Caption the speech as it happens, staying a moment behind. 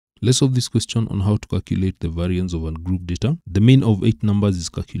Let's solve this question on how to calculate the variance of ungrouped data. The mean of 8 numbers is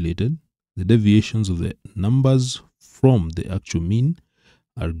calculated. The deviations of the numbers from the actual mean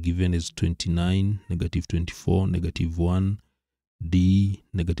are given as 29, negative 24, negative 1, D,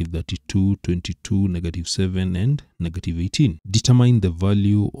 negative 32, 22, negative 7, and negative 18. Determine the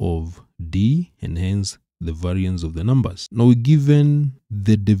value of D and hence the variance of the numbers. Now we're given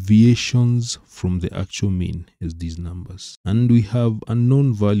the deviations from the actual mean as these numbers. And we have a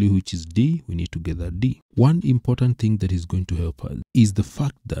known value which is D. We need to get that D. One important thing that is going to help us is the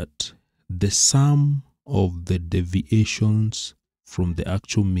fact that the sum of the deviations from the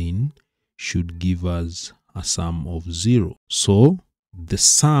actual mean should give us a sum of 0. So the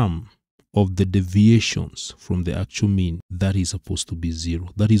sum of the deviations from the actual mean, that is supposed to be 0.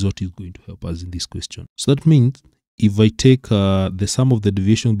 That is what is going to help us in this question. So that means if I take the sum of the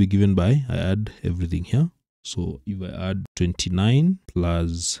deviation will be given by, I add everything here. So if I add 29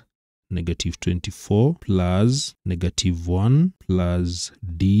 plus negative 24 plus negative 1 plus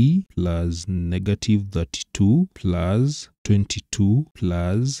D plus negative 32 plus 22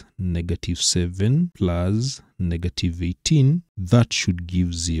 plus negative 7 plus negative 18, that should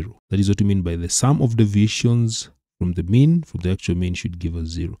give 0. That is what we mean by the sum of deviations from the mean, from the actual mean, should give us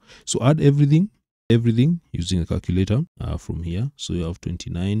 0. So add everything using a calculator from here. So you have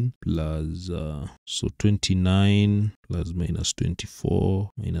 29 plus, so 29 plus minus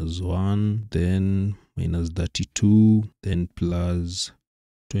 24 minus 1, then minus 32, then plus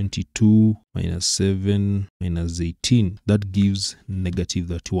 22 minus 7 minus 18. That gives negative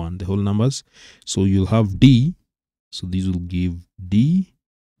 31, the whole numbers. So you'll have D. So this will give D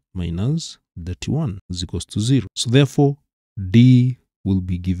minus 31 is equals to 0. So therefore, D will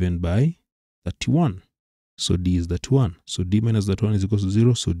be given by 31. So D is 31. So D minus 31 is equals to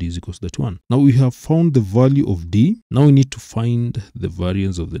 0. So D is equals to 31. Now we have found the value of D. Now we need to find the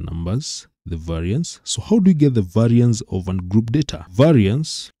variance of the numbers. The variance. So how do we get the variance of ungrouped data?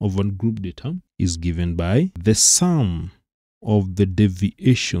 Variance of ungrouped data is given by the sum of the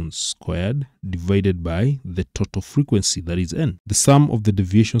deviations squared divided by the total frequency, that is n. The sum of the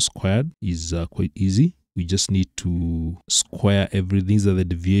deviations squared is quite easy. We just need to square everything. These are the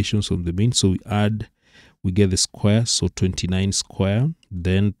deviations from the mean. So we get the square. So 29 squared,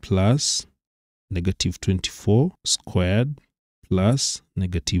 then plus negative 24 squared plus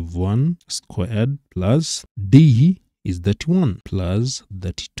negative 1 squared plus D is 31 plus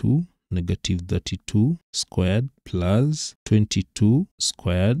 32 negative 32 squared plus 22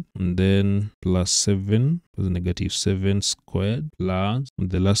 squared, and then plus 7 plus negative 7 squared plus,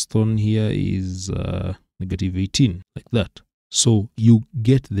 and the last one here is negative 18, like that. So you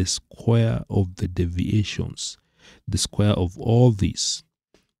get the square of the deviations, the square of all these,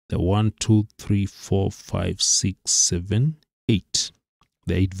 the 1, 2, 3, 4, 5, 6, 7, 8.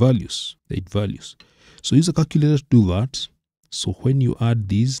 The 8 values. So use a calculator to do that. So when you add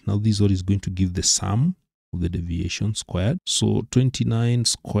these, now this is what is going to give the sum of the deviation squared. So 29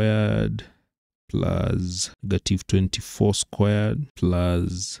 squared plus negative 24 squared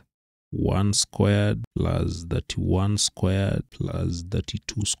plus 1 squared plus 31 squared plus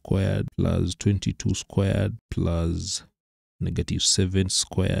 32 squared plus 22 squared plus negative 7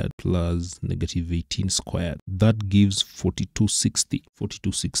 squared plus negative 18 squared. That gives 4260.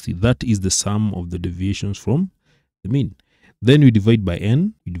 4260. That is the sum of the deviations from the mean. Then we divide by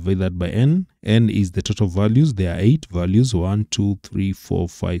n. We divide that by n. N is the total values. There are 8 values. 1, 2, 3, 4,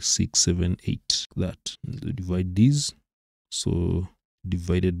 5, 6, 7, 8. That. We divide these. So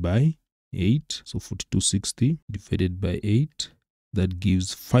divided by 8. So 4260 divided by 8. That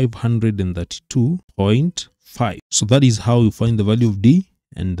gives 532.5. So that is how you find the value of D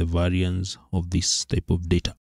and the variance of this type of data.